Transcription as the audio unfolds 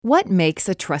What makes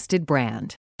a trusted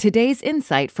brand? Today's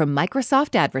insight from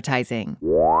Microsoft Advertising.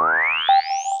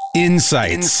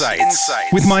 Insights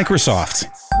with Microsoft.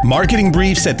 Marketing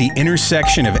briefs at the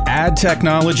intersection of ad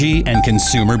technology and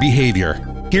consumer behavior.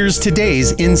 Here's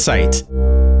today's insight.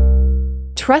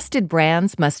 Trusted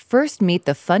brands must first meet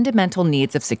the fundamental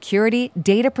needs of security,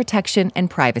 data protection, and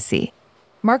privacy.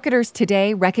 Marketers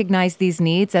today recognize these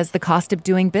needs as the cost of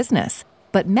doing business,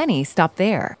 but many stop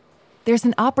there. There's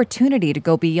an opportunity to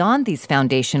go beyond these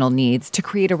foundational needs to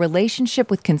create a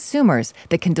relationship with consumers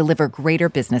that can deliver greater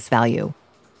business value.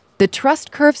 The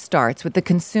trust curve starts with the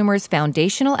consumer's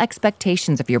foundational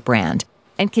expectations of your brand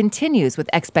and continues with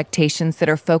expectations that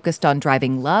are focused on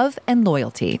driving love and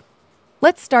loyalty.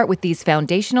 Let's start with these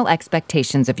foundational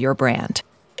expectations of your brand.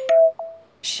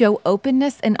 Show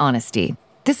openness and honesty.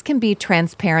 This can be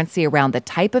transparency around the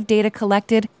type of data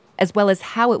collected, as well as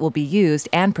how it will be used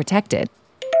and protected.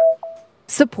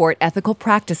 Support ethical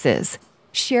practices.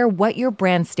 Share what your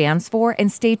brand stands for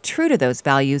and stay true to those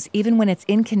values even when it's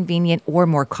inconvenient or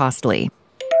more costly.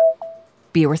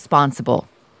 Be responsible.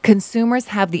 Consumers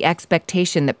have the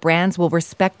expectation that brands will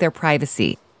respect their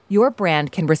privacy. Your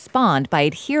brand can respond by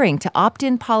adhering to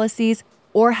opt-in policies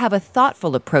or have a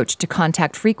thoughtful approach to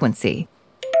contact frequency.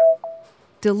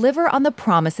 Deliver on the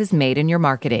promises made in your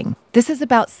marketing. This is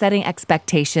about setting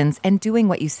expectations and doing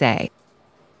what you say.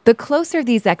 The closer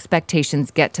these expectations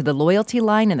get to the loyalty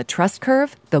line in the trust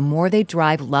curve, the more they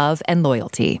drive love and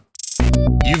loyalty.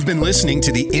 You've been listening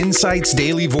to the Insights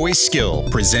Daily Voice Skill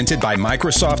presented by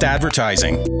Microsoft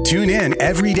Advertising. Tune in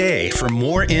every day for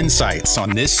more insights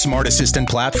on this Smart Assistant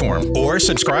platform or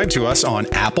subscribe to us on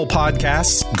Apple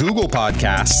Podcasts, Google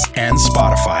Podcasts, and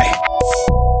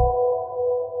Spotify.